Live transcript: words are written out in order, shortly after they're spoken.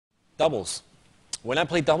Doubles. When I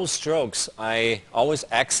play double strokes, I always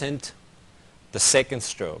accent the second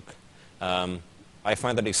stroke. I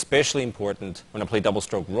find that especially important when I play double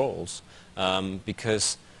stroke rolls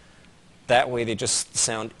because that way they just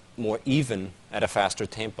sound more even at a faster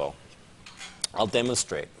tempo. I'll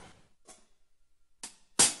demonstrate.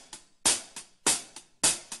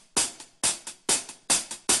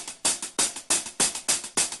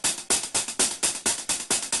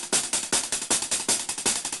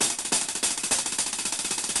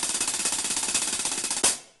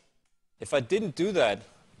 If I didn't do that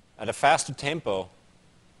at a faster tempo,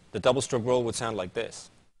 the double stroke roll would sound like this.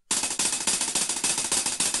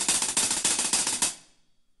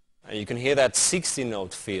 And you can hear that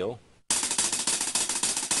 60-note feel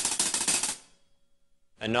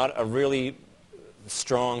and not a really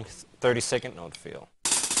strong 32nd note feel.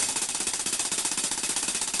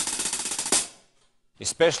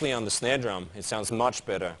 Especially on the snare drum, it sounds much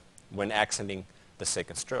better when accenting the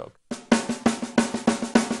second stroke.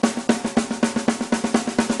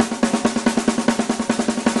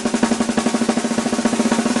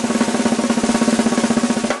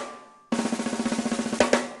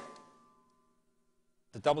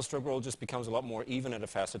 The double stroke roll just becomes a lot more even at a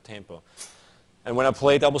faster tempo. And when I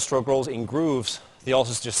play double stroke rolls in grooves, they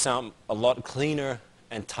also just sound a lot cleaner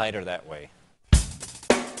and tighter that way.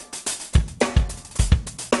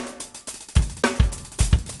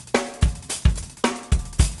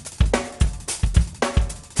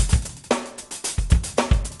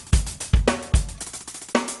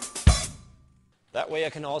 That way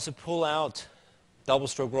I can also pull out double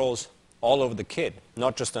stroke rolls all over the kit,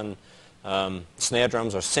 not just on snare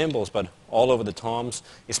drums or cymbals, but all over the toms,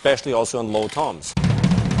 especially also on low toms.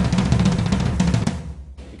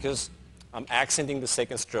 Because I'm accenting the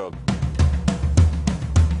second stroke.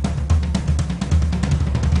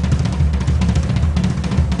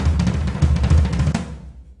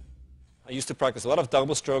 I used to practice a lot of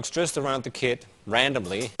double strokes just around the kit,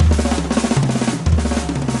 randomly.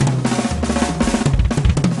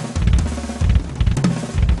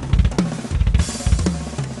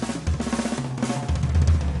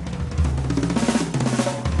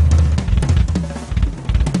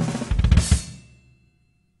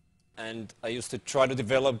 And I used to try to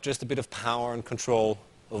develop just a bit of power and control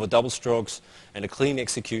over double strokes and a clean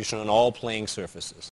execution on all playing surfaces.